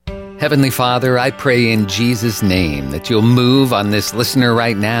Heavenly Father, I pray in Jesus' name that you'll move on this listener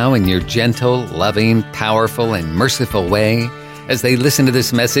right now in your gentle, loving, powerful, and merciful way as they listen to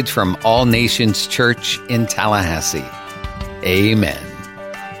this message from All Nations Church in Tallahassee. Amen.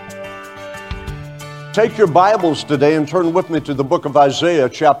 Take your Bibles today and turn with me to the book of Isaiah,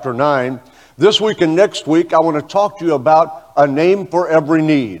 chapter 9. This week and next week, I want to talk to you about a name for every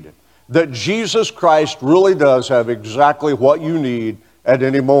need. That Jesus Christ really does have exactly what you need at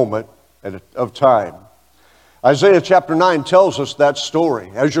any moment of time. Isaiah chapter 9 tells us that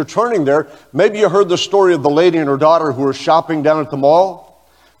story. As you're turning there, maybe you heard the story of the lady and her daughter who were shopping down at the mall,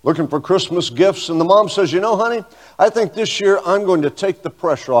 looking for Christmas gifts, and the mom says, "You know, honey, I think this year I'm going to take the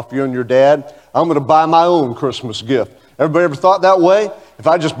pressure off you and your dad. I'm going to buy my own Christmas gift." Everybody ever thought that way? If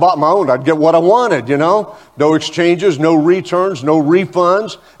I just bought my own, I'd get what I wanted, you know? No exchanges, no returns, no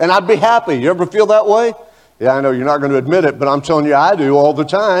refunds, and I'd be happy. You ever feel that way? Yeah, I know you're not going to admit it, but I'm telling you, I do all the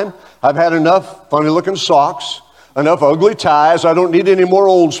time. I've had enough funny-looking socks, enough ugly ties. I don't need any more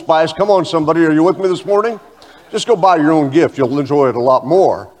Old Spice. Come on, somebody, are you with me this morning? Just go buy your own gift. You'll enjoy it a lot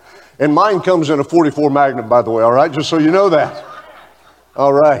more. And mine comes in a 44 Magnum, by the way, all right? Just so you know that.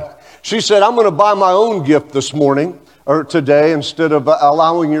 All right. She said, "I'm going to buy my own gift this morning, or today, instead of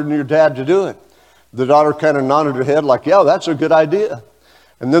allowing your dad to do it." The daughter kind of nodded her head like, "Yeah, that's a good idea."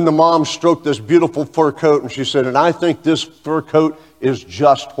 And then the mom stroked this beautiful fur coat and she said, "And I think this fur coat is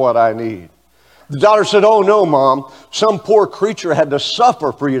just what I need." The daughter said, "Oh no, Mom, some poor creature had to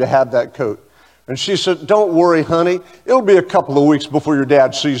suffer for you to have that coat." And she said, "Don't worry, honey, it'll be a couple of weeks before your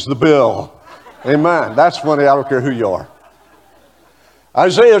dad sees the bill." Amen. That's funny, I don't care who you are.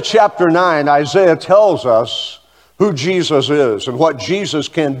 Isaiah chapter 9, Isaiah tells us who Jesus is and what Jesus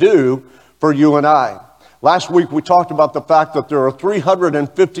can do for you and I. Last week we talked about the fact that there are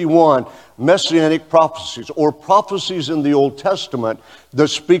 351 messianic prophecies, or prophecies in the Old Testament that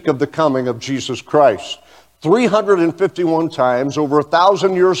speak of the coming of Jesus Christ. 351 times, over a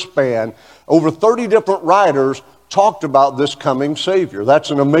 1,000-year span, over 30 different writers talked about this coming Savior. That's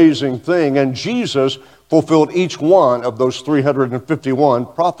an amazing thing, and Jesus fulfilled each one of those 351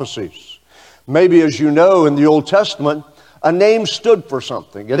 prophecies. Maybe, as you know, in the Old Testament, a name stood for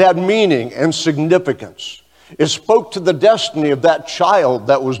something. It had meaning and significance. It spoke to the destiny of that child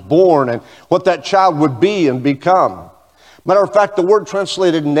that was born and what that child would be and become. Matter of fact, the word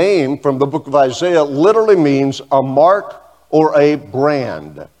translated name from the book of Isaiah literally means a mark or a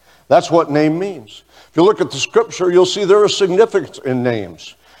brand. That's what name means. If you look at the scripture, you'll see there is significance in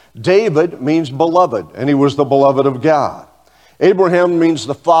names. David means beloved, and he was the beloved of God. Abraham means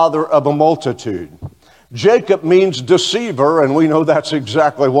the father of a multitude. Jacob means deceiver, and we know that's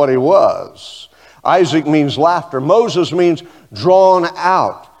exactly what he was. Isaac means laughter. Moses means drawn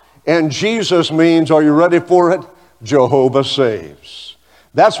out. And Jesus means, are you ready for it? Jehovah saves.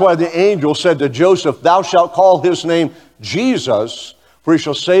 That's why the angel said to Joseph, "Thou shalt call his name Jesus, for he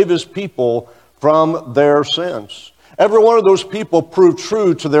shall save his people from their sins." Every one of those people proved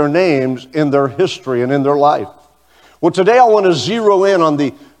true to their names in their history and in their life. Well, today I want to zero in on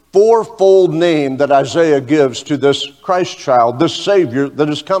the fourfold name that Isaiah gives to this Christ child, this Savior that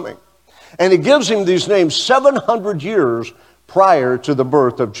is coming. And he gives him these names 700 years prior to the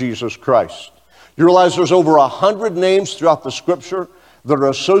birth of Jesus Christ. You realize there's over 100 names throughout the scripture that are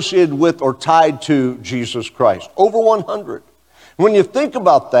associated with or tied to Jesus Christ. Over 100. When you think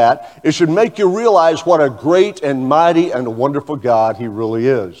about that, it should make you realize what a great and mighty and wonderful God he really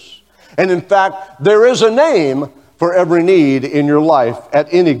is. And in fact, there is a name for every need in your life at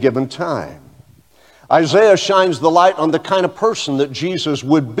any given time. Isaiah shines the light on the kind of person that Jesus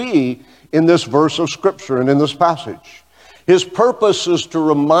would be in this verse of Scripture and in this passage. His purpose is to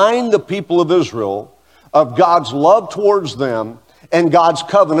remind the people of Israel of God's love towards them and God's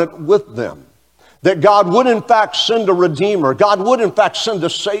covenant with them. That God would in fact send a Redeemer. God would in fact send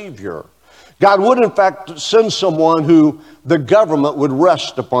a Savior. God would in fact send someone who the government would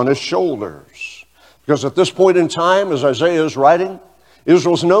rest upon his shoulders. Because at this point in time, as Isaiah is writing,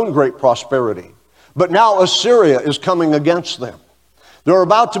 Israel's known great prosperity. But now Assyria is coming against them. They're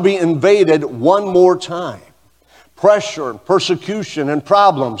about to be invaded one more time. Pressure, persecution, and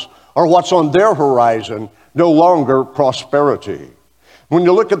problems are what's on their horizon, no longer prosperity. When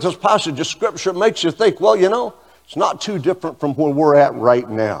you look at this passage of Scripture, it makes you think, well, you know, it's not too different from where we're at right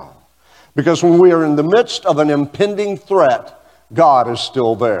now. Because when we are in the midst of an impending threat, God is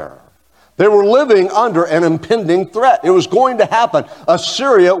still there. They were living under an impending threat. It was going to happen.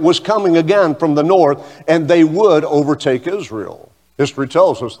 Assyria was coming again from the north, and they would overtake Israel. History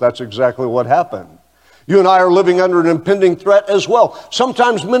tells us that's exactly what happened. You and I are living under an impending threat as well.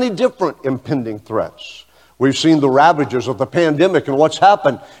 Sometimes many different impending threats. We've seen the ravages of the pandemic and what's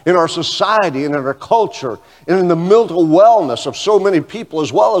happened in our society and in our culture and in the mental wellness of so many people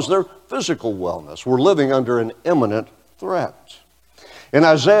as well as their physical wellness. We're living under an imminent threat. In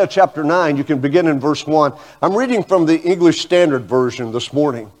Isaiah chapter 9, you can begin in verse 1. I'm reading from the English Standard Version this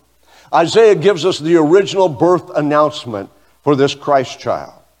morning. Isaiah gives us the original birth announcement for this Christ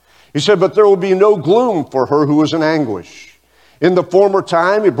child. He said, "But there will be no gloom for her who is in anguish. In the former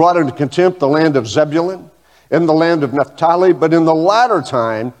time, he brought into contempt the land of Zebulun and the land of Naphtali, but in the latter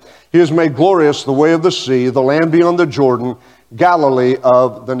time, he has made glorious the way of the sea, the land beyond the Jordan, Galilee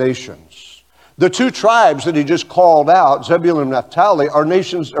of the nations." The two tribes that he just called out, Zebulun and Naphtali, are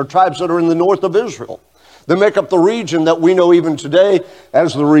nations or tribes that are in the north of Israel. They make up the region that we know even today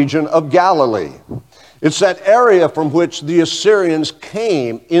as the region of Galilee. It's that area from which the Assyrians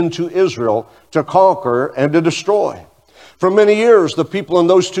came into Israel to conquer and to destroy. For many years, the people in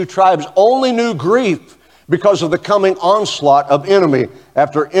those two tribes only knew grief because of the coming onslaught of enemy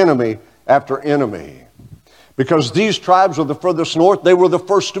after enemy after enemy. Because these tribes were the furthest north, they were the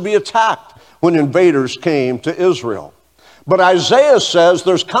first to be attacked when invaders came to Israel. But Isaiah says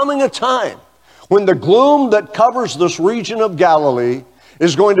there's coming a time when the gloom that covers this region of Galilee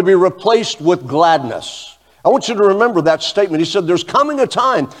is going to be replaced with gladness. I want you to remember that statement. He said there's coming a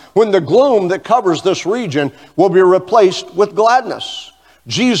time when the gloom that covers this region will be replaced with gladness.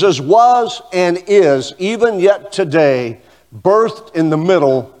 Jesus was and is, even yet today, birthed in the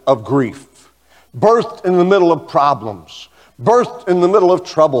middle of grief, birthed in the middle of problems, birthed in the middle of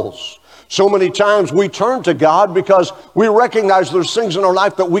troubles. So many times we turn to God because we recognize there's things in our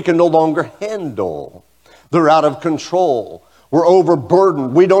life that we can no longer handle. They're out of control. We're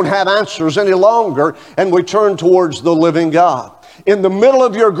overburdened. We don't have answers any longer, and we turn towards the living God. In the middle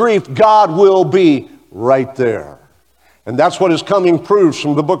of your grief, God will be right there. And that's what his coming proves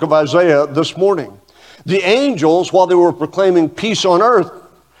from the book of Isaiah this morning. The angels, while they were proclaiming peace on earth,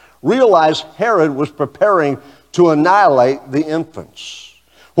 realized Herod was preparing to annihilate the infants.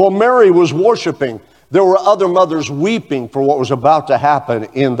 While Mary was worshiping, there were other mothers weeping for what was about to happen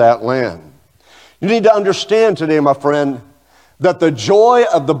in that land. You need to understand today, my friend, that the joy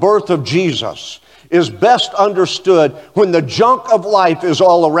of the birth of Jesus is best understood when the junk of life is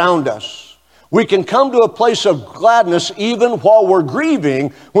all around us. We can come to a place of gladness even while we're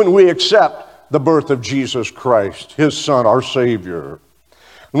grieving when we accept the birth of Jesus Christ, his Son, our Savior.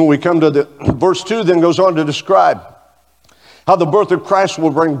 When we come to verse 2 then goes on to describe how the birth of Christ will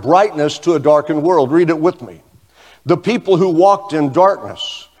bring brightness to a darkened world. Read it with me. "The people who walked in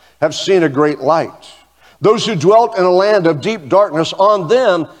darkness have seen a great light. Those who dwelt in a land of deep darkness, on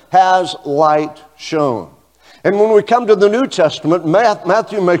them has light shone." And when we come to the New Testament,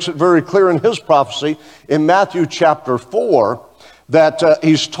 Matthew makes it very clear in his prophecy in Matthew chapter 4 that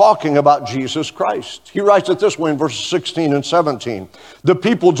he's talking about Jesus Christ. He writes it this way in verses 16 and 17. "The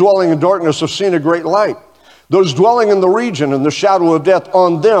people dwelling in darkness have seen a great light. Those dwelling in the region and the shadow of death,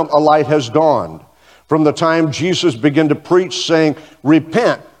 on them a light has dawned." From the time Jesus began to preach, saying,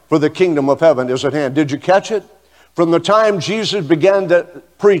 "Repent, for the kingdom of heaven is at hand." Did you catch it? From the time Jesus began to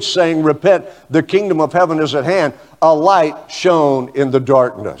preach, saying, "Repent, the kingdom of heaven is at hand," a light shone in the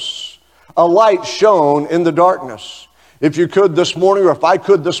darkness. A light shone in the darkness. If you could this morning, or if I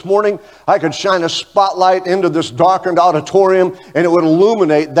could this morning, I could shine a spotlight into this darkened auditorium and it would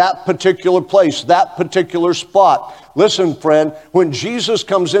illuminate that particular place, that particular spot. Listen, friend, when Jesus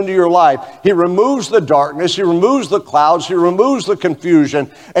comes into your life, he removes the darkness, he removes the clouds, he removes the confusion,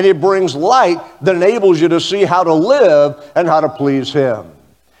 and he brings light that enables you to see how to live and how to please him.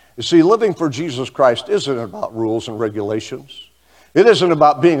 You see, living for Jesus Christ isn't about rules and regulations. It isn't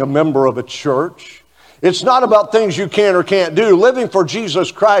about being a member of a church. It's not about things you can or can't do. Living for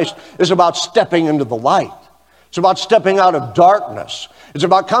Jesus Christ is about stepping into the light. It's about stepping out of darkness. It's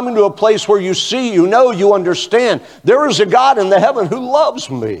about coming to a place where you see, you know, you understand. There is a God in the heaven who loves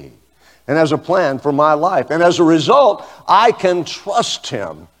me and has a plan for my life. And as a result, I can trust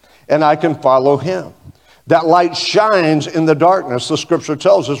him and I can follow him. That light shines in the darkness, the scripture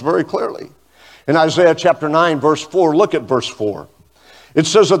tells us very clearly. In Isaiah chapter 9, verse 4, look at verse 4. It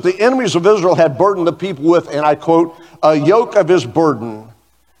says that the enemies of Israel had burdened the people with, and I quote, "a yoke of his burden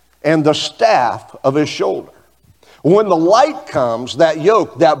and the staff of his shoulder." When the light comes, that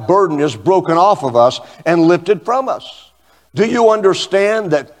yoke, that burden is broken off of us and lifted from us. Do you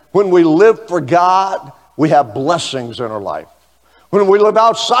understand that when we live for God, we have blessings in our life? When we live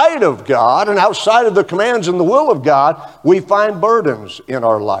outside of God and outside of the commands and the will of God, we find burdens in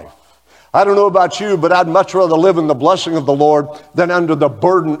our life. I don't know about you, but I'd much rather live in the blessing of the Lord than under the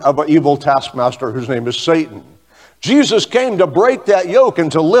burden of an evil taskmaster whose name is Satan. Jesus came to break that yoke and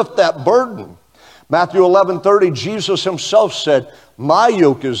to lift that burden. Matthew 11:30, Jesus himself said, "My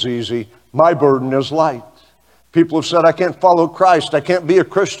yoke is easy, my burden is light." People have said, "I can't follow Christ. I can't be a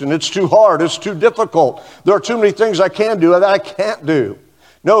Christian. It's too hard. It's too difficult. There are too many things I can do that I can't do."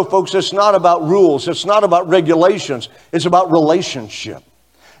 No, folks, it's not about rules. It's not about regulations. It's about relationship.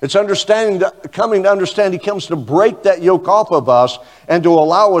 It's coming to understand He comes to break that yoke off of us and to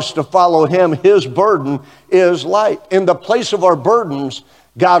allow us to follow Him. His burden is light. In the place of our burdens,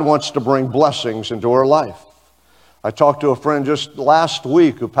 God wants to bring blessings into our life. I talked to a friend just last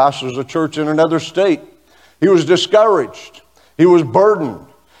week who pastors a church in another state. He was discouraged. He was burdened.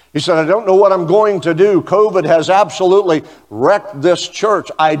 He said, "I don't know what I'm going to do. COVID has absolutely wrecked this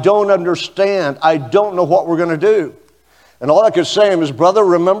church. I don't understand. I don't know what we're going to do." And all I could say to him is, "Brother,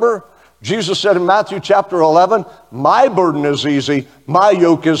 remember, Jesus said in Matthew chapter 11, 'My burden is easy, my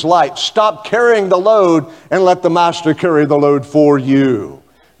yoke is light.' Stop carrying the load and let the Master carry the load for you."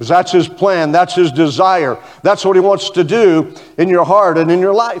 Because that's His plan. That's His desire. That's what He wants to do in your heart and in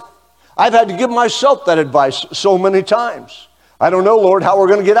your life. I've had to give myself that advice so many times. I don't know, Lord, how we're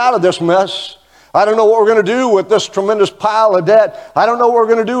going to get out of this mess. I don't know what we're going to do with this tremendous pile of debt. I don't know what we're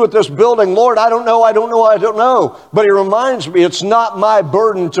going to do with this building. Lord, I don't know. But He reminds me, it's not my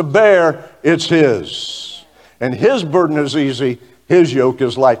burden to bear, it's His. And His burden is easy, His yoke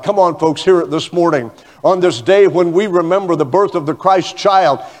is light. Come on, folks, hear it this morning. On this day when we remember the birth of the Christ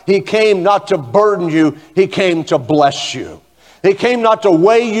child, He came not to burden you, He came to bless you. He came not to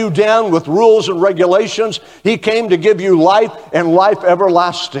weigh you down with rules and regulations. He came to give you life and life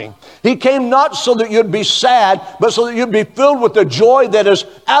everlasting. He came not so that you'd be sad, but so that you'd be filled with the joy that is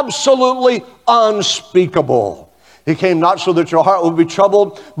absolutely unspeakable. He came not so that your heart would be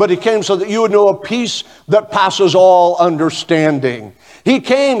troubled, but He came so that you would know a peace that passes all understanding. He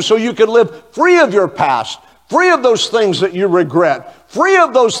came so you could live free of your past, free of those things that you regret, free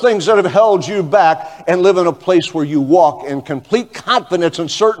of those things that have held you back, and live in a place where you walk in complete confidence and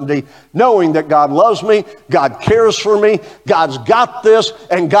certainty, knowing that God loves me, God cares for me, God's got this,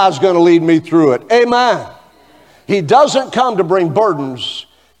 and God's going to lead me through it. Amen. He doesn't come to bring burdens.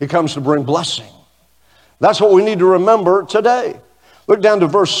 He comes to bring blessing. That's what we need to remember today. Look down to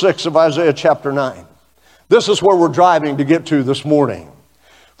verse 6 of Isaiah chapter 9. This is where we're driving to get to this morning.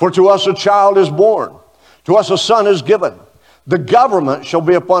 "For to us a child is born, to us a son is given. The government shall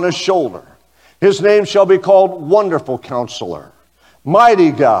be upon His shoulder. His name shall be called Wonderful Counselor, Mighty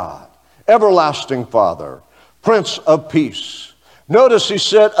God, Everlasting Father, Prince of Peace." Notice He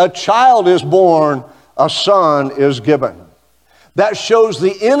said, a child is born, a son is given. That shows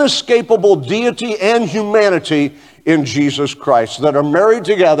the inescapable deity and humanity in Jesus Christ that are married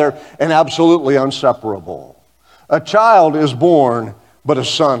together and absolutely inseparable. A child is born, but a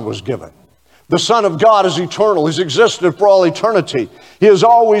son was given. The Son of God is eternal. He's existed for all eternity. He has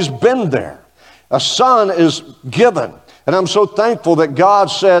always been there. A son is given. And I'm so thankful that God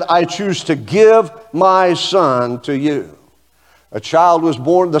said, "I choose to give my son to you." A child was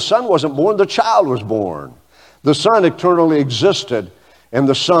born. The son wasn't born. The child was born. The son eternally existed, and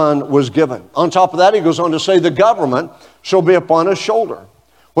the son was given. On top of that, He goes on to say, "The government shall be upon His shoulder."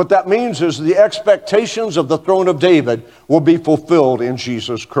 What that means is the expectations of the throne of David will be fulfilled in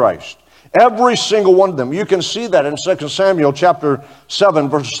Jesus Christ. Every single one of them. You can see that in 2 Samuel chapter 7,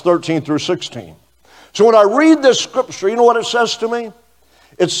 verses 13 through 16. So when I read this scripture, you know what it says to me?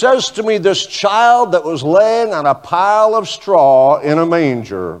 It says to me, this child that was laying on a pile of straw in a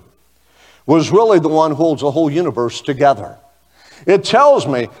manger was really the one who holds the whole universe together. It tells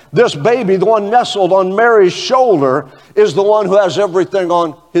me this baby, the one nestled on Mary's shoulder, is the one who has everything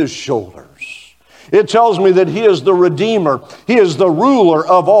on His shoulders. It tells me that He is the Redeemer. He is the ruler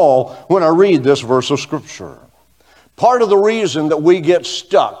of all when I read this verse of Scripture. Part of the reason that we get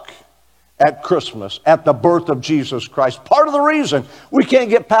stuck at Christmas, at the birth of Jesus Christ, part of the reason we can't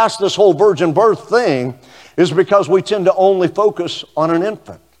get past this whole virgin birth thing is because we tend to only focus on an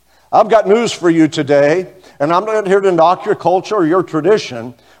infant. I've got news for you today, and I'm not here to knock your culture or your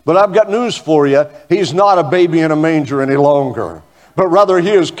tradition, but I've got news for you. He's not a baby in a manger any longer, but rather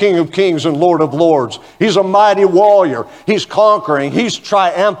He is King of Kings and Lord of Lords. He's a mighty warrior. He's conquering. He's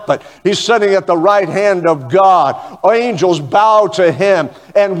triumphant. He's sitting at the right hand of God. Angels bow to Him.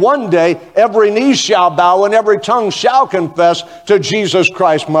 And one day, every knee shall bow and every tongue shall confess to Jesus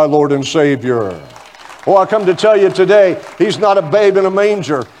Christ, my Lord and Savior. Oh, I come to tell you today, He's not a babe in a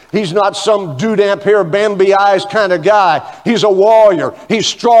manger. He's not some dewdamp hair, Bambi eyes kind of guy. He's a warrior. He's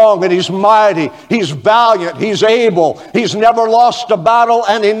strong and He's mighty. He's valiant. He's able. He's never lost a battle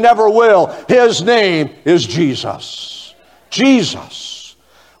and He never will. His name is Jesus. Jesus.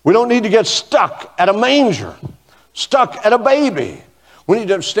 We don't need to get stuck at a manger, stuck at a baby. We need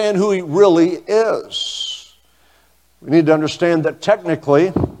to understand who He really is. We need to understand that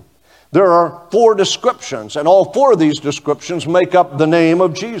technically there are 4 descriptions, and all 4 of these descriptions make up the name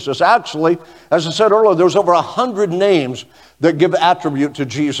of Jesus. Actually, as I said earlier, there's over 100 names that give attribute to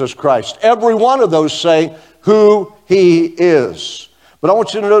Jesus Christ. Every one of those say who He is. But I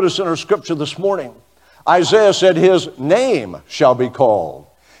want you to notice in our scripture this morning, Isaiah said His name shall be called.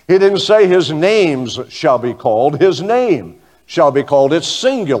 He didn't say His names shall be called. His name shall be called. It's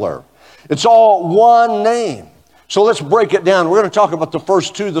singular. It's all one name. So let's break it down. We're going to talk about the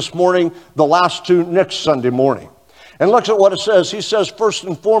first 2 this morning, the last 2 next Sunday morning. And look at what it says. He says, first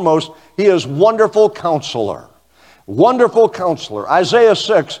and foremost, He is Wonderful Counselor. Wonderful Counselor. Isaiah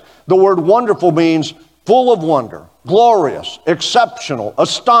 6, the word wonderful means full of wonder, glorious, exceptional,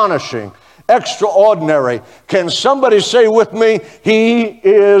 astonishing, extraordinary. Can somebody say with me, He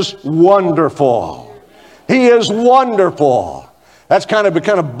is wonderful. He is wonderful. That's kind of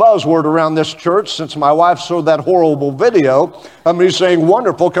become a buzzword around this church since my wife showed that horrible video of me saying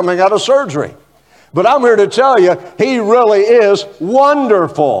wonderful coming out of surgery. But I'm here to tell you, He really is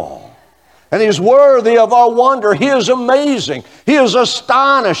wonderful. And He's worthy of our wonder. He is amazing. He is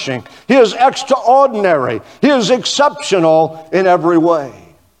astonishing. He is extraordinary. He is exceptional in every way.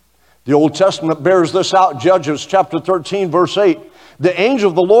 The Old Testament bears this out. Judges chapter 13, verse 8. The angel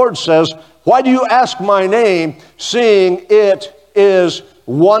of the Lord says, "Why do you ask my name, seeing it is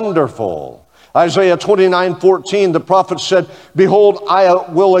wonderful?" Isaiah 29:14, the prophet said, "Behold, I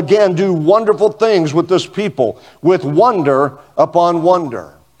will again do wonderful things with this people, with wonder upon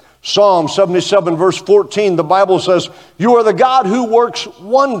wonder." Psalm 77 verse 14, the Bible says, "You are the God who works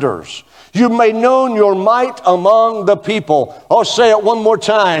wonders. You made known your might among the people." I'll say it one more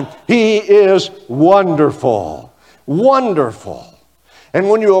time. He is wonderful. Wonderful. And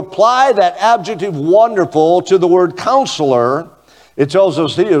when you apply that adjective wonderful to the word counselor, it tells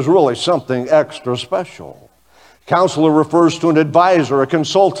us He is really something extra special. Counselor refers to an advisor, a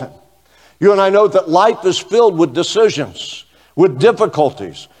consultant. You and I know that life is filled with decisions, with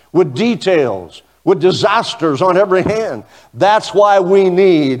difficulties, with details, with disasters on every hand. That's why we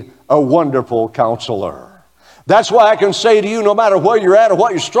need a wonderful counselor. That's why I can say to you, no matter where you're at or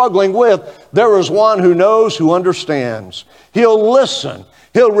what you're struggling with, there is one who knows, who understands. He'll listen.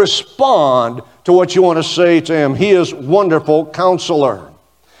 He'll respond to what you want to say to Him. He is wonderful counselor.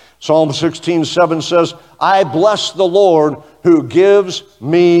 Psalm 16:7 says, "I bless the Lord who gives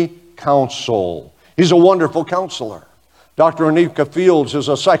me counsel." He's a wonderful counselor. Dr. Anika Fields is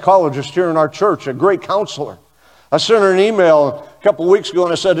a psychologist here in our church, a great counselor. I sent her an email a couple of weeks ago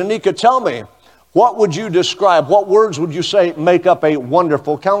and I said, "Anika, tell me, what would you describe, what words would you say make up a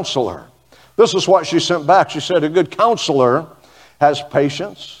wonderful counselor?" This is what she sent back. She said, "A good counselor has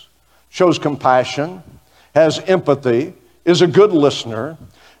patience, shows compassion, has empathy, is a good listener,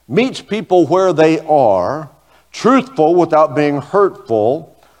 meets people where they are, truthful without being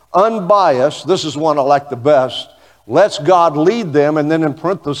hurtful, unbiased," this is one I like the best, "lets God lead them," and then in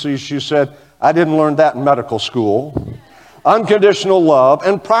parentheses she said, "I didn't learn that in medical school, unconditional love,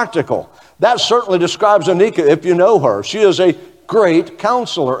 and practical." That certainly describes Anika if you know her. She is a great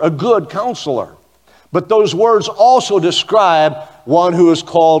counselor, a good counselor. But those words also describe one who is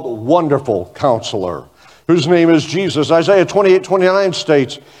called Wonderful Counselor, whose name is Jesus. Isaiah 28:29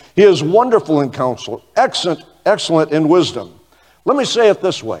 states, "He is wonderful in counsel, excellent in wisdom." Let me say it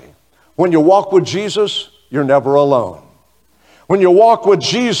this way. When you walk with Jesus, you're never alone. When you walk with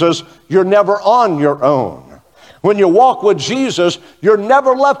Jesus, you're never on your own. When you walk with Jesus, you're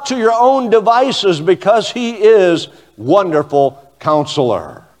never left to your own devices because He is Wonderful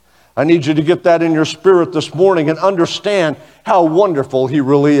Counselor. I need you to get that in your spirit this morning and understand how wonderful He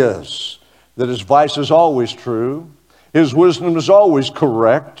really is. That His advice is always true. His wisdom is always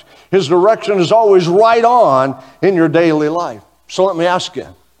correct. His direction is always right on in your daily life. So let me ask you,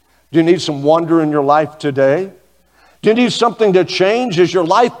 do you need some wonder in your life today? Do you need something to change? Is your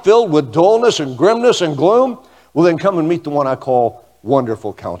life filled with dullness and grimness and gloom? Well, then come and meet the one I call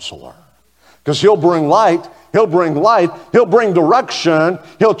Wonderful Counselor. Because He'll bring light, He'll bring life, He'll bring direction,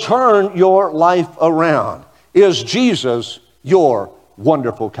 He'll turn your life around. Is Jesus your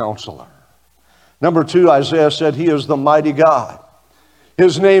Wonderful Counselor? Number 2, Isaiah said He is the mighty God.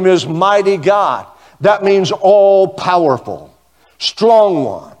 His name is Mighty God. That means all-powerful, strong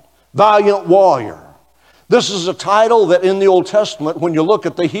one, valiant warrior. This is a title that in the Old Testament, when you look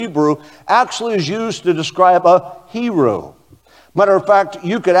at the Hebrew, actually is used to describe a hero. Matter of fact,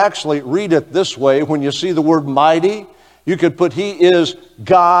 you could actually read it this way. When you see the word mighty, you could put He is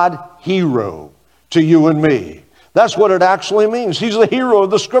God hero to you and me. That's what it actually means. He's the hero of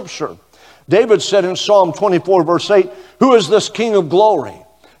the Scripture. David said in Psalm 24, verse 8, who is this King of glory?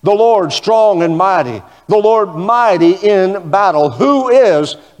 The Lord strong and mighty, the Lord mighty in battle. Who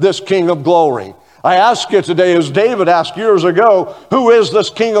is this King of glory? I ask you today, as David asked years ago, who is this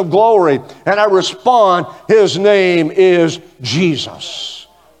King of glory? And I respond, his name is Jesus.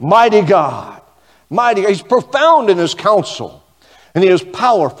 Mighty God. Mighty. He's profound in his counsel, and he is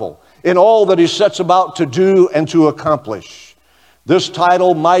powerful in all that he sets about to do and to accomplish. This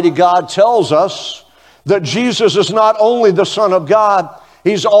title, Mighty God, tells us that Jesus is not only the Son of God,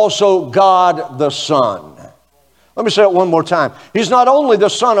 he's also God the Son. Let me say it one more time. He's not only the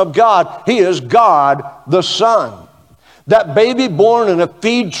Son of God, he is God the Son. That baby born in a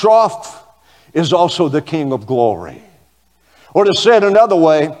feed trough is also the King of glory. Or to say it another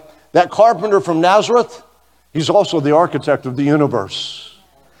way, that carpenter from Nazareth, he's also the architect of the universe.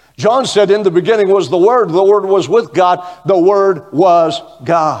 John said, in the beginning was the Word was with God, the Word was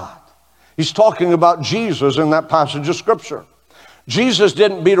God. He's talking about Jesus in that passage of Scripture. Jesus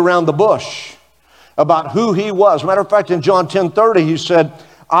didn't beat around the bush about who he was. Matter of fact, in John 10:30, he said,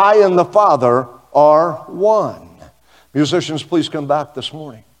 I and the Father are one. Musicians, please come back this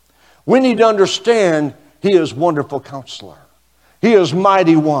morning. We need to understand he is wonderful counselor. He is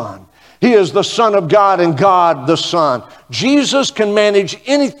mighty one. He is the Son of God and God the Son. Jesus can manage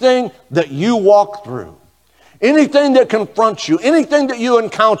anything that you walk through. Anything that confronts you, anything that you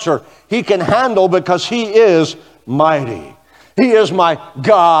encounter, he can handle because he is mighty. He is my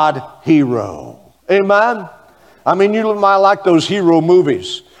God hero. Amen? I mean, you might like those hero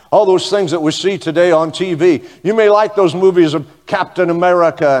movies. All those things that we see today on TV. You may like those movies of Captain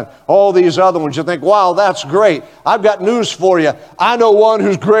America and all these other ones. You think, wow, that's great. I've got news for you. I know one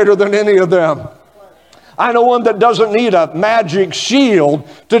who's greater than any of them. I know one that doesn't need a magic shield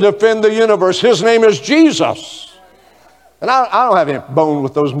to defend the universe. His name is Jesus. And I don't have any bone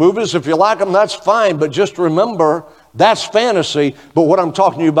with those movies. If you like them, that's fine. But just remember, that's fantasy. But what I'm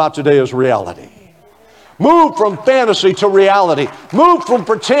talking to you about today is reality. Move from fantasy to reality. Move from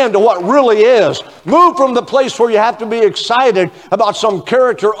pretend to what really is. Move from the place where you have to be excited about some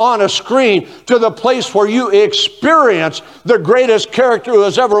character on a screen to the place where you experience the greatest character who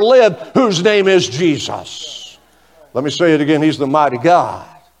has ever lived, whose name is Jesus. Let me say it again. He's the mighty God.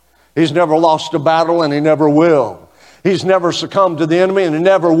 He's never lost a battle, and he never will. He's never succumbed to the enemy, and he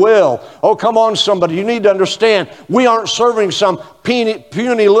never will. Oh, come on, somebody. You need to understand, we aren't serving some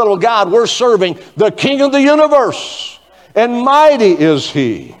puny little God. We're serving the King of the universe. And mighty is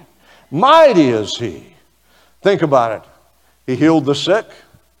he. Mighty is he. Think about it. He healed the sick.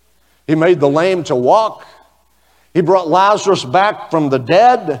 He made the lame to walk. He brought Lazarus back from the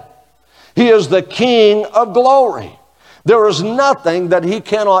dead. He is the King of glory. There is nothing that he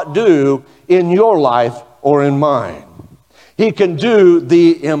cannot do in your life or in mine. He can do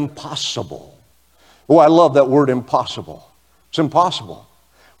the impossible. Oh, I love that word impossible. It's impossible.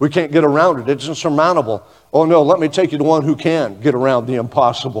 We can't get around it. It's insurmountable. Oh no, let me take you to one who can get around the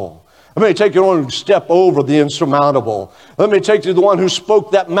impossible. Let me take you to one who can step over the insurmountable. Let me take you to the one who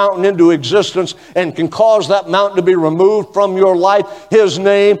spoke that mountain into existence and can cause that mountain to be removed from your life. His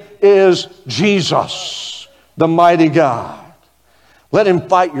name is Jesus, the mighty God. Let him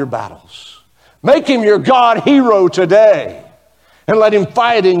fight your battles. Make him your God hero today, and let him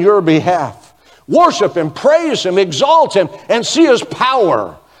fight in your behalf. Worship him, praise him, exalt him, and see his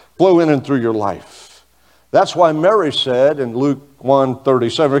power flow in and through your life. That's why Mary said in Luke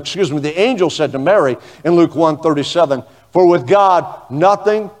 1:37, the angel said to Mary in Luke 1:37, for with God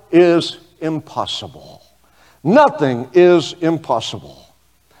nothing is impossible. Nothing is impossible.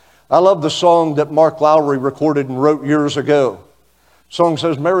 I love the song that Mark Lowry recorded and wrote years ago. The song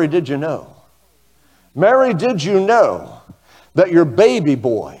says, Mary, did you know? Mary, did you know that your baby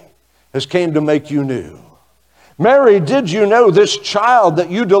boy has came to make you new? Mary, did you know this child that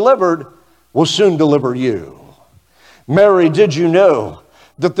you delivered will soon deliver you? Mary, did you know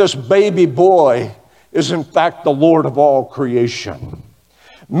that this baby boy is in fact the Lord of all creation?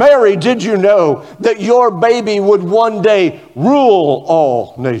 Mary, did you know that your baby would one day rule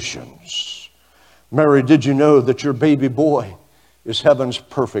all nations? Mary, did you know that your baby boy is heaven's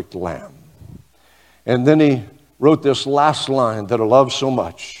perfect lamb? And then he wrote this last line that I love so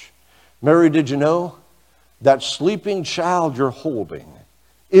much. Mary, did you know that sleeping child you're holding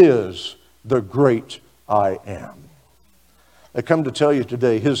is the great I am? I come to tell you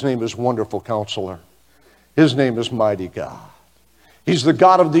today, his name is Wonderful Counselor. His name is Mighty God. He's the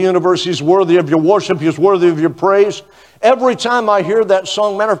God of the universe. He's worthy of your worship. He's worthy of your praise. Every time I hear that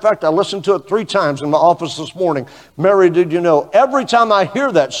song, matter of fact, I listened to it 3 times in my office this morning. Mary, did you know? Every time I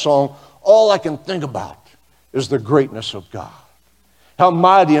hear that song, all I can think about is the greatness of God. how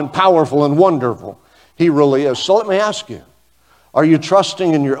mighty and powerful and wonderful He really is. So let me ask you, are you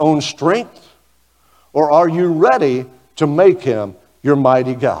trusting in your own strength, or are you ready to make Him your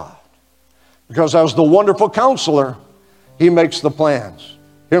mighty God? Because as the wonderful counselor, He makes the plans.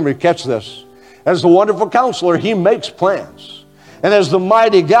 Hear me, catch this. As the wonderful counselor, He makes plans. And as the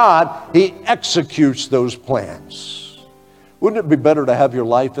mighty God, He executes those plans. Wouldn't it be better to have your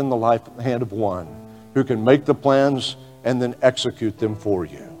life in the hand of one who can make the plans and then execute them for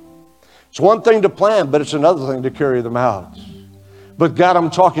you? It's one thing to plan, but it's another thing to carry them out. But God, I'm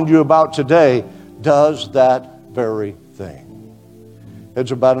talking to you about today, does that very thing.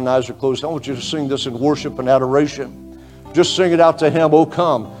 Heads are bowed and eyes are closed. I want you to sing this in worship and adoration. Just sing it out to Him. Oh,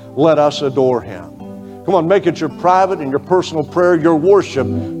 come, let us adore Him. Come on, make it your private and your personal prayer, your worship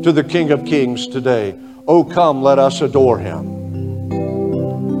to the King of Kings today. Oh, come, let us adore Him.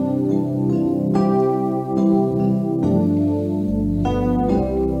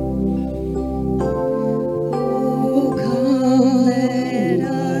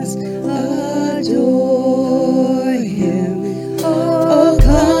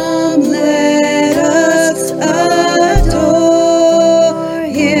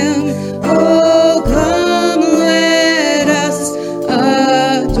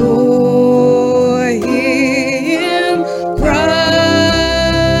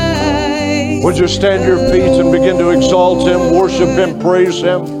 Would you stand to your feet and begin to exalt Him, worship Him, praise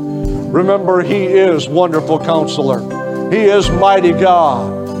Him? Remember, He is wonderful counselor. He is mighty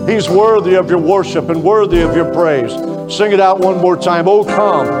God. He's worthy of your worship and worthy of your praise. Sing it out one more time. Oh,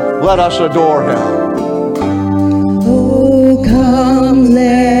 come, let us adore Him. Oh, come,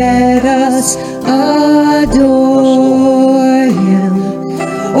 let us adore Him.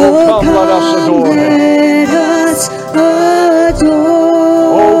 Oh, come, let us adore Him. Let us adore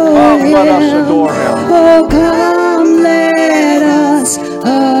Let us adore Him. Oh, come, let us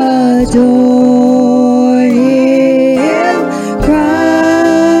adore Him, Christ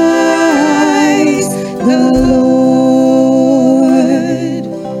the Lord.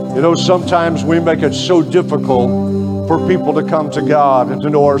 You know, sometimes we make it so difficult for people to come to God and to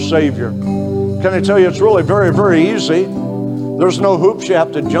know our Savior. Can I tell you, it's really very, very easy. There's no hoops you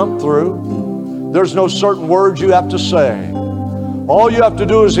have to jump through. There's no certain words you have to say. All you have to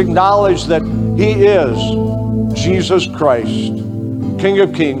do is acknowledge that He is Jesus Christ, King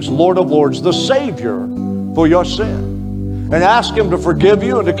of Kings, Lord of Lords, the Savior for your sin. And ask Him to forgive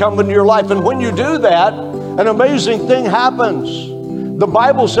you and to come into your life. And when you do that, an amazing thing happens. The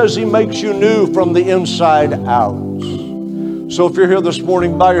Bible says He makes you new from the inside out. So if you're here this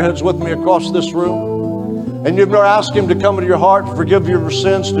morning, bow your heads with me across this room. And you've never asked Him to come into your heart, to forgive your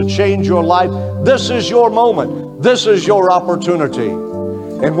sins, to change your life. This is your moment. This is your opportunity.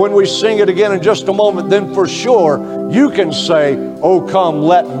 And when we sing it again in just a moment, then for sure you can say, oh, come,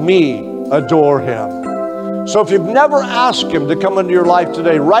 let me adore Him. So if you've never asked Him to come into your life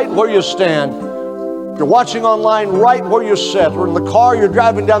today, right where you stand, if you're watching online, right where you sit, or in the car you're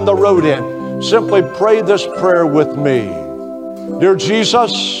driving down the road in, simply pray this prayer with me. Dear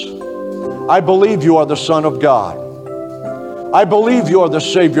Jesus, I believe You are the Son of God. I believe You are the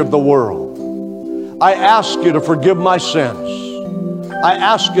Savior of the world. I ask You to forgive my sins. I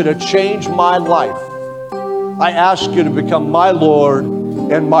ask You to change my life. I ask You to become my Lord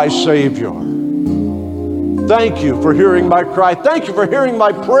and my Savior. Thank You for hearing my cry. Thank You for hearing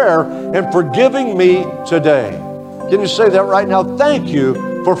my prayer and forgiving me today. Can you say that right now? Thank You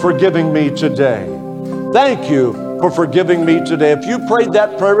for forgiving me today. Thank You for forgiving me today. If you prayed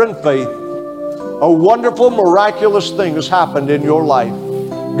that prayer in faith, a wonderful, miraculous thing has happened in your life.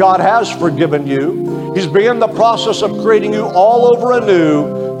 God has forgiven you. He's begun the process of creating you all over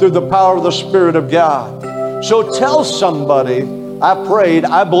anew through the power of the Spirit of God. So tell somebody, I prayed,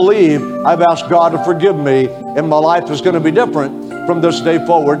 I believe, I've asked God to forgive me, and my life is going to be different from this day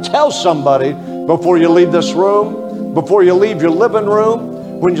forward. Tell somebody before you leave this room, before you leave your living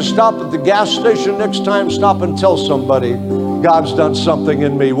room, when you stop at the gas station next time, stop and tell somebody, God's done something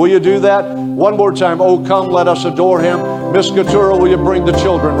in me. Will you do that? One more time. Oh, come, let us adore Him. Miss Couture, will you bring the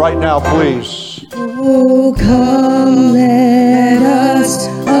children right now, please? Oh, come, let us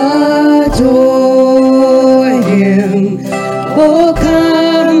adore Him. Oh,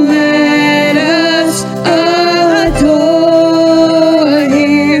 come, let us adore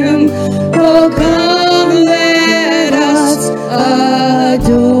Him. Oh, come, let us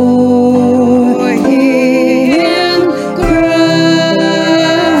adore Him,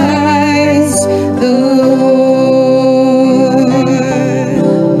 Christ the Lord.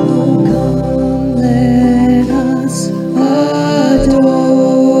 Come, let us adore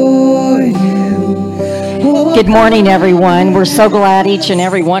Him. Good morning, everyone. We're so glad each and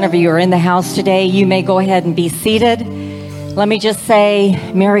every one of you are in the house today. You may go ahead and be seated. Let me just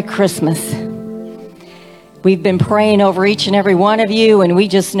say Merry Christmas. We've been praying over each and every one of you, and we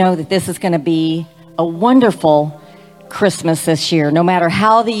just know that this is going to be a wonderful Christmas this year. No matter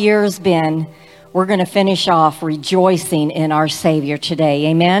how the year's been, we're going to finish off rejoicing in our Savior today.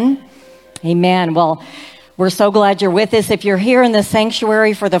 Amen? Amen. Well, we're so glad you're with us. If you're here in the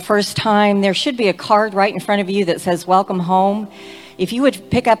sanctuary for the first time, there should be a card right in front of you that says Welcome Home. If you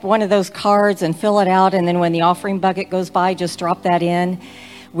would pick up one of those cards and fill it out, and then when the offering bucket goes by, just drop that in.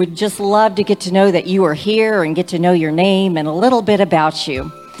 We'd just love to get to know that you are here and get to know your name and a little bit about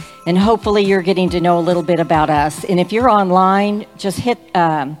you. And hopefully you're getting to know a little bit about us. And if you're online, just hit,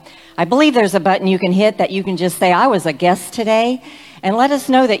 I believe there's a button you can hit that you can just say, I was a guest today. And let us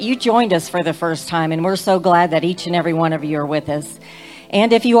know that you joined us for the first time, and we're so glad that each and every one of you are with us.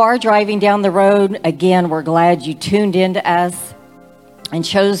 And if you are driving down the road, again, we're glad you tuned in to us and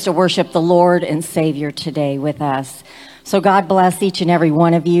chose to worship the Lord and Savior today with us. So God bless each and every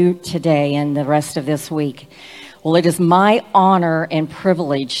one of you today and the rest of this week. Well, it is my honor and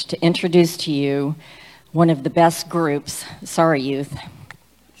privilege to introduce to you one of the best groups. Sorry, youth.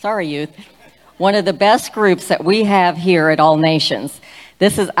 One of the best groups that we have here at All Nations.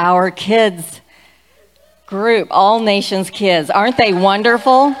 This is our kids group, All Nations Kids. Aren't they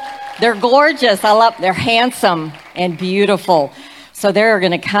wonderful? They're gorgeous. They're handsome and beautiful. So they're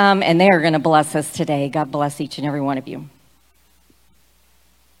going to come and they are going to bless us today. God bless each and every one of you.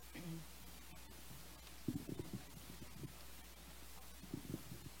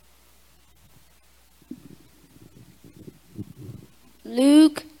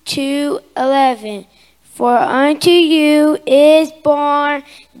 Luke 2:11. For unto you is born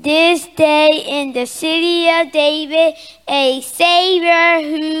this day in the city of David a Savior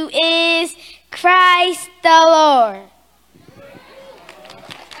who is Christ the Lord.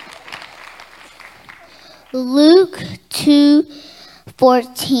 Luke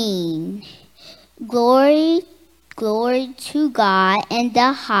 2:14. Glory to God in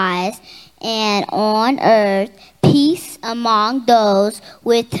the highest, and on earth peace among those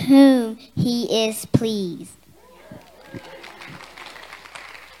with whom he is pleased.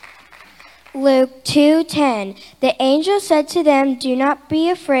 Luke 2:10. The angel said to them, do not be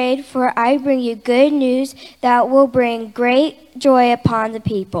afraid, for I bring you good news that will bring great joy upon the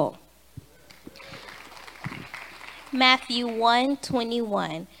people. Matthew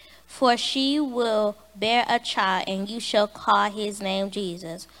 1:21. For she will bear a child, and you shall call his name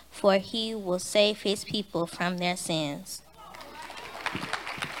Jesus, for he will save his people from their sins.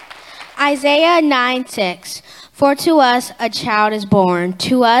 Isaiah 9:6. For to us a child is born,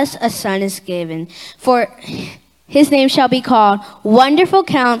 to us a son is given. For his name shall be called Wonderful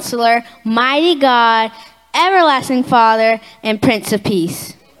Counselor, Mighty God, Everlasting Father, and Prince of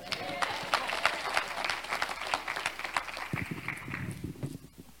Peace.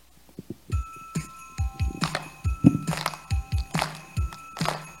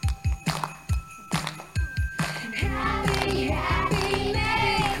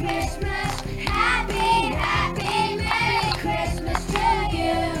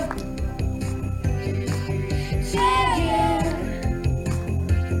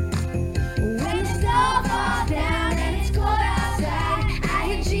 When the snow falls down and it's cold outside, I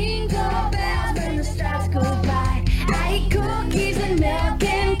hear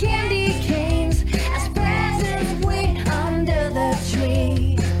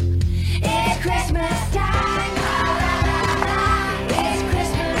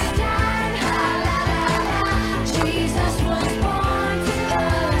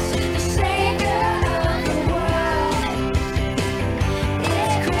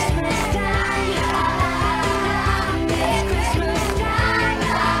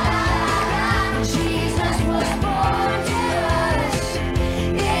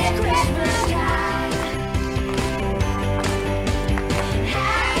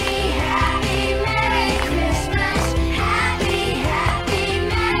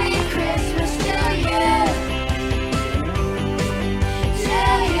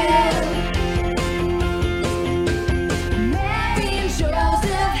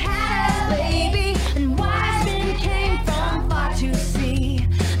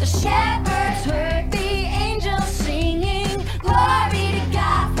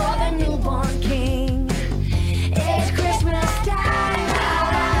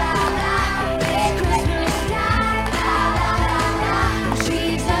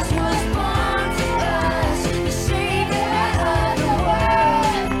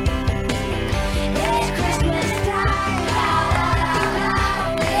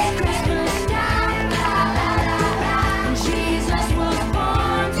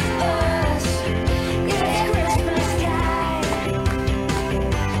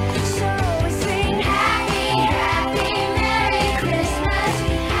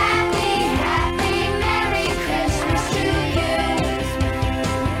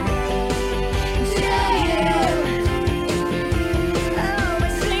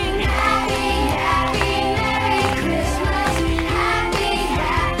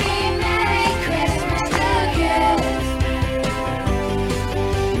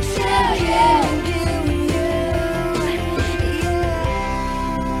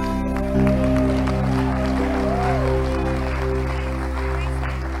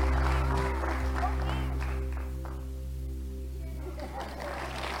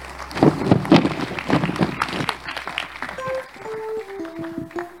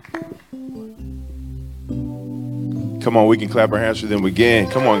Come on, we can clap our hands for them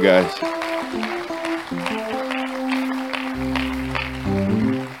again. Come on, guys.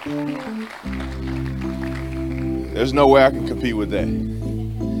 There's no way I can compete with that.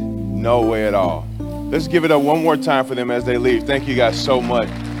 No way at all. Let's give it up one more time for them as they leave. Thank you guys so much.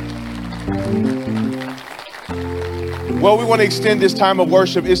 Well, we want to extend this time of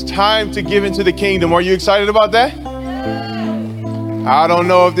worship. It's time to give into the kingdom. Are you excited about that? I don't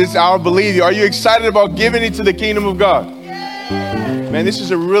know if this, I'll believe you. Are you excited about giving into the kingdom of God? Man, this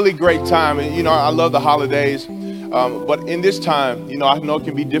is a really great time. And, you know, I love the holidays. But in this time, you know, I know it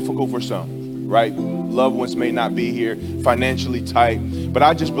can be difficult for some, right? Loved ones may not be here, financially tight. But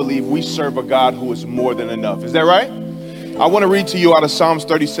I just believe we serve a God who is more than enough. Is that right? I want to read to you out of Psalms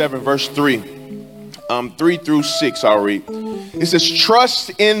 37, verse 3. 3 through 6, I'll read. It says,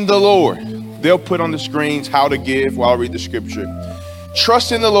 trust in the Lord. They'll put on the screens how to give while I read the scripture.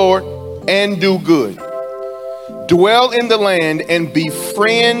 Trust in the Lord and do good. Dwell in the land and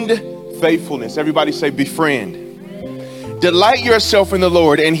befriend faithfulness. Everybody say befriend. Delight yourself in the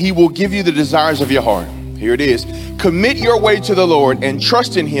Lord and he will give you the desires of your heart. Here it is. Commit your way to the Lord and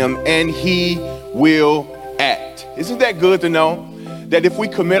trust in him and he will act. Isn't that good to know? That if we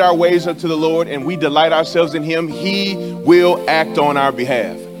commit our ways unto the Lord and we delight ourselves in him, he will act on our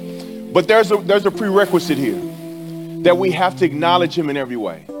behalf. But there's a prerequisite here, that we have to acknowledge him in every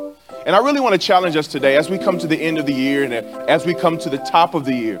way. And I really want to challenge us today as we come to the end of the year and as we come to the top of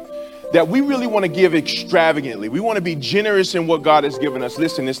the year, that we really want to give extravagantly. We want to be generous in what God has given us.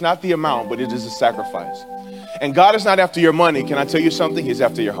 Listen, it's not the amount, but it is a sacrifice. And God is not after your money. Can I tell you something? He's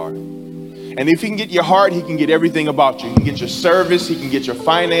after your heart. And if he can get your heart, he can get everything about you. He can get your service. He can get your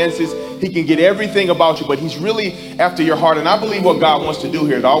finances. He can get everything about you. But he's really after your heart. And I believe what God wants to do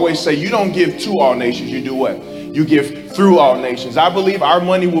here, to always say, you don't give to all nations. You do what? You give through all nations. I believe our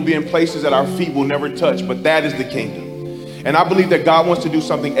money will be in places that our feet will never touch. But that is the kingdom. And I believe that God wants to do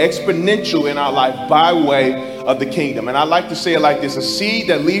something exponential in our life by way of the kingdom. And I like to say it like this. A seed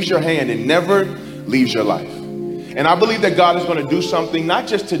that leaves your hand and never leaves your life. And I believe that God is going to do something, not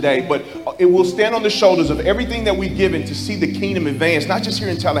just today, but it will stand on the shoulders of everything that we've given to see the kingdom advance, not just here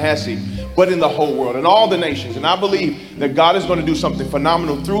in Tallahassee, but in the whole world, in all the nations. And I believe that God is going to do something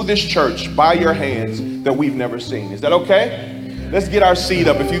phenomenal through this church by your hands that we've never seen. Is that okay? Let's get our seed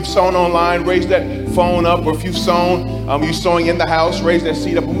up. If you've sown online, raise that phone up. Or if you've sown, you're sowing in the house, raise that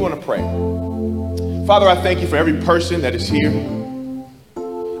seed up. And we want to pray. Father, I thank you for every person that is here.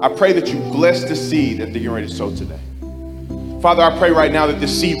 I pray that you bless the seed that they're getting ready to sow today. Father, I pray right now that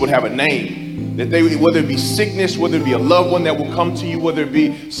this seed would have a name, that they, whether it be sickness, whether it be a loved one that will come to you, whether it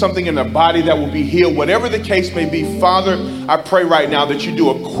be something in their body that will be healed, whatever the case may be, Father, I pray right now that you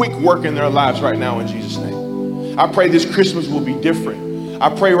do a quick work in their lives right now in Jesus' name. I pray this Christmas will be different. I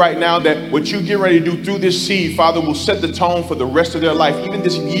pray right now that what you get ready to do through this seed, Father, will set the tone for the rest of their life. Even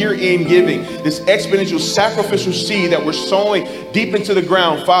this year-end giving, this exponential sacrificial seed that we're sowing deep into the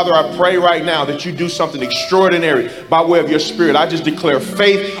ground. Father, I pray right now that you do something extraordinary by way of your spirit. I just declare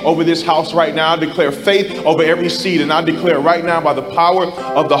faith over this house right now. I declare faith over every seed. And I declare right now by the power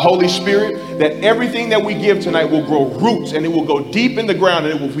of the Holy Spirit that everything that we give tonight will grow roots and it will go deep in the ground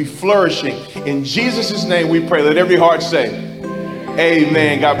and it will be flourishing. In Jesus' name we pray. Let every heart say,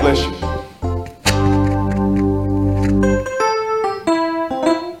 amen. God bless you.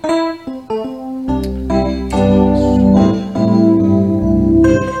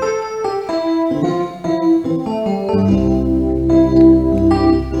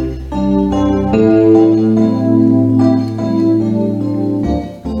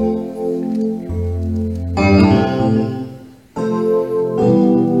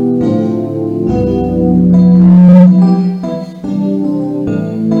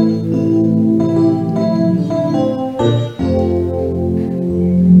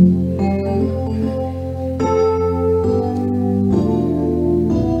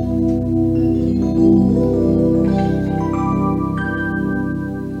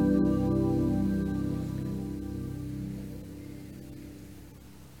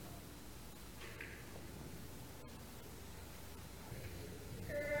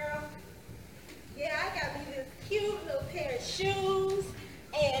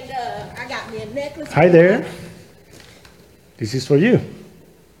 Hi there. This is for you.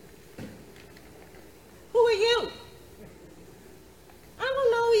 Who are you? I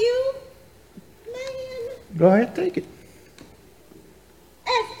don't know you. Man. Go ahead, take it.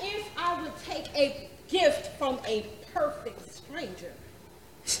 As if I would take a gift from a perfect stranger.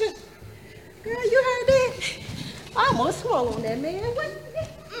 Girl, you heard that? I almost swung on that man. What?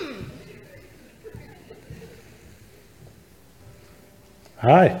 Mm.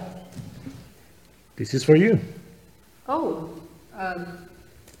 Hi. This is for you. Oh,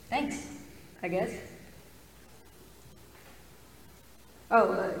 thanks, I guess.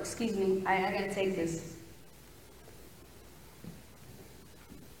 Oh, excuse me, I gotta take this.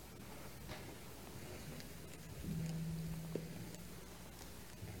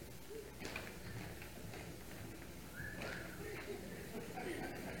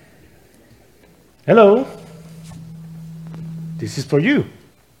 Hello. This is for you.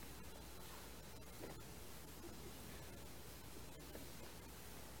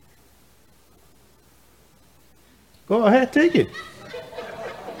 Go ahead, take it.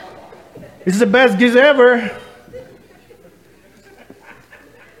 This is the best gift ever.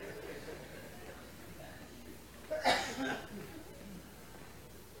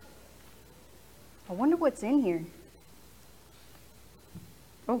 I wonder what's in here.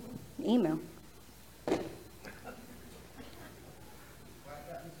 Oh, an email.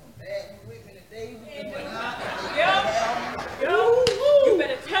 You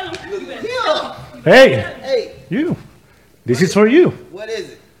better tell him. You better tell him. Hey, you. This is for you. What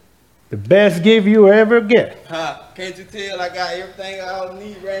is it? The best gift you ever get. Huh? Can't you tell I got everything I all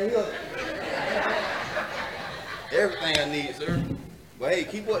need right here? Everything I need, sir. But hey,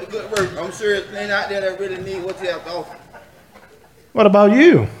 keep up the good work. I'm sure there's plenty out there that really need what you have to offer. What about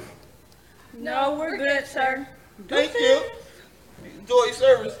you? No, we're good, sir. Thank you. Enjoy your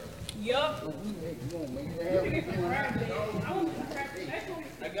service. Yup.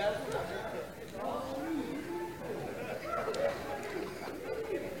 I got it.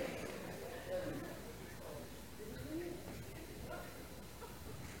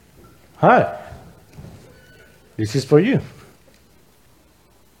 Hi. This is for you.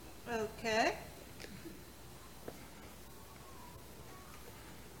 Okay.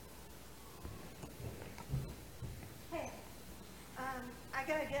 Hey, I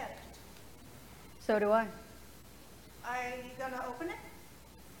got a gift. So do I. Are you gonna open it?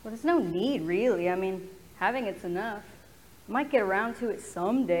 Well, there's no need, really. I mean, having it's enough. I might get around to it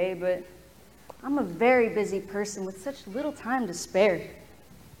someday, but I'm a very busy person with such little time to spare.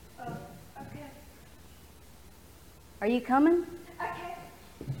 Oh, okay. Are you coming? Okay.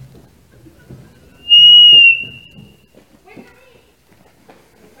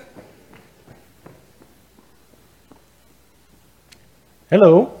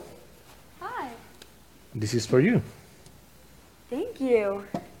 Hello. Hi. This is for you. Thank you.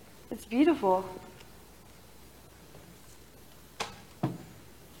 It's beautiful.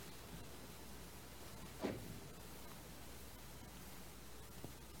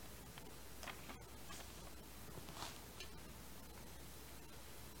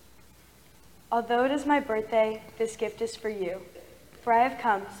 Although it is my birthday, this gift is for you. For I have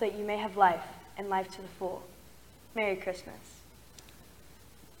come so that you may have life, and life to the full. Merry Christmas.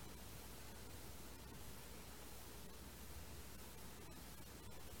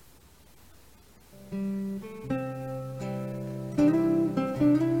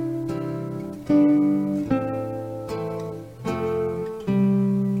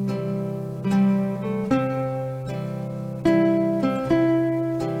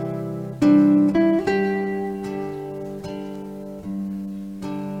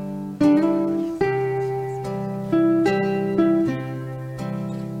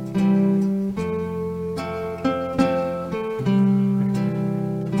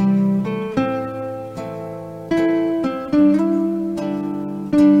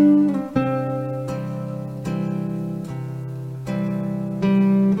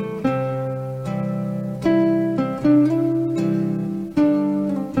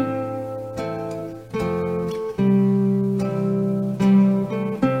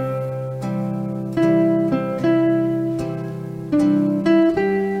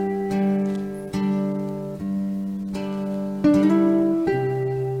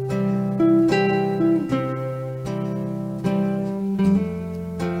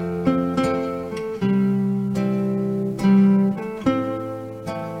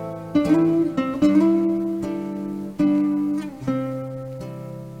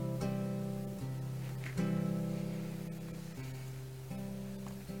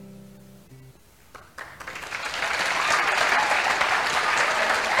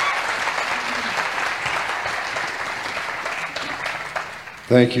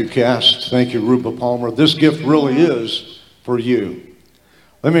 Thank you, Cass. Thank you, Rupa Palmer. This gift really is for you.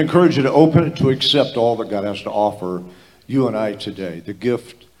 Let me encourage you to open it, to accept all that God has to offer you and I today, the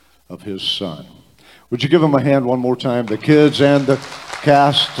gift of his son. Would you give him a hand one more time, the kids and the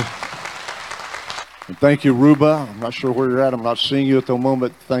cast? And thank you, Ruba. I'm not sure where you're at. I'm not seeing you at the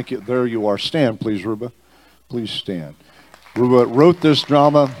moment. Thank you. There you are. Stand, please, Ruba. Please stand. who wrote this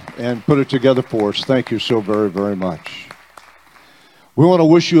drama and put it together for us. Thank you so very, very much. We want to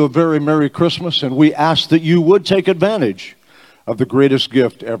wish you a very Merry Christmas, and we ask that you would take advantage of the greatest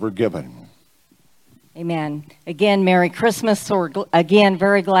gift ever given. Amen. Again, Merry Christmas. So we're again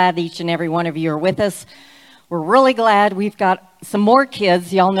very glad each and every one of you are with us. We're really glad we've got some more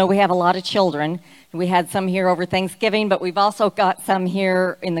kids. Y'all know we have a lot of children. We had some here over Thanksgiving, but we've also got some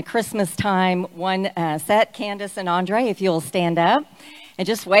here in the Christmas time. One set, Candace and Andre, if you'll stand up and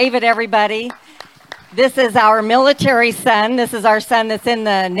just wave at everybody. This is our military son. This is our son that's in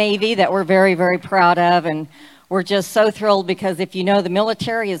the Navy that we're very, very proud of. And we're just so thrilled because if you know, the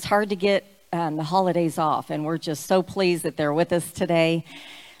military is hard to get the holidays off. And we're just so pleased that they're with us today.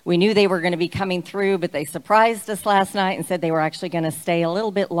 We knew they were going to be coming through, but they surprised us last night and said they were actually going to stay a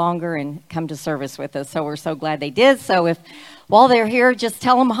little bit longer and come to service with us. So we're so glad they did. So while they're here, just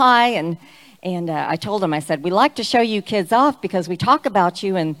tell them hi. And I told them, I said, we like to show you kids off because we talk about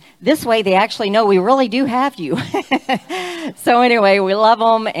you, and this way they actually know we really do have you. So anyway, we love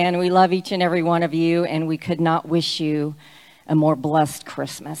them, and we love each and every one of you, and we could not wish you a more blessed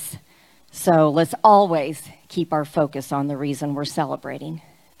Christmas. So let's always keep our focus on the reason we're celebrating.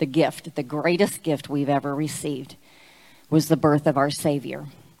 The gift, the greatest gift we've ever received, was the birth of our Savior.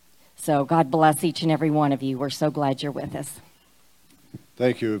 So God bless each and every one of you. We're so glad you're with us.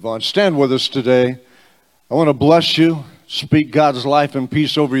 Thank you, Yvonne. Stand with us today. I want to bless you, speak God's life and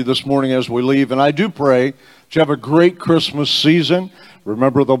peace over you this morning as we leave. And I do pray that you have a great Christmas season.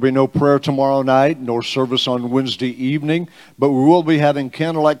 Remember, there'll be no prayer tomorrow night, nor service on Wednesday evening, but we will be having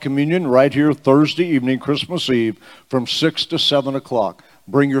candlelight communion right here Thursday evening, Christmas Eve, from 6 to 7 o'clock.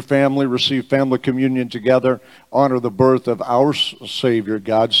 Bring your family, receive family communion together, honor the birth of our Savior,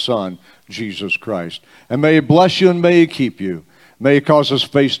 God's Son, Jesus Christ. And may He bless you and may He keep you. May He cause His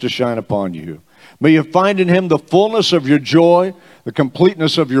face to shine upon you. May you find in Him the fullness of your joy, the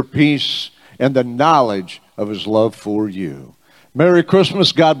completeness of your peace, and the knowledge of His love for you. Merry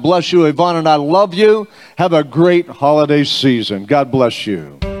Christmas. God bless you. Yvonne and I love you. Have a great holiday season. God bless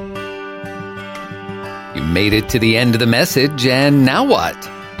you. You made it to the end of the message, and now what?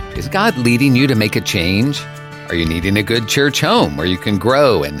 Is God leading you to make a change? Are you needing a good church home where you can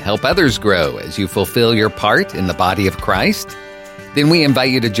grow and help others grow as you fulfill your part in the body of Christ? Then we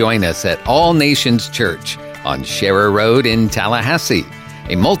invite you to join us at All Nations Church on Sharer Road in Tallahassee,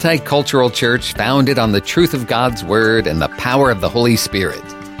 a multicultural church founded on the truth of God's Word and the power of the Holy Spirit.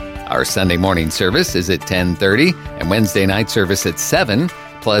 Our Sunday morning service is at 10:30 and Wednesday night service at 7,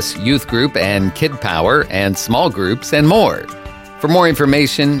 plus youth group and kid power and small groups and more. For more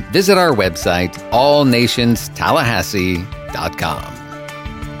information, visit our website, allnationstallahassee.com.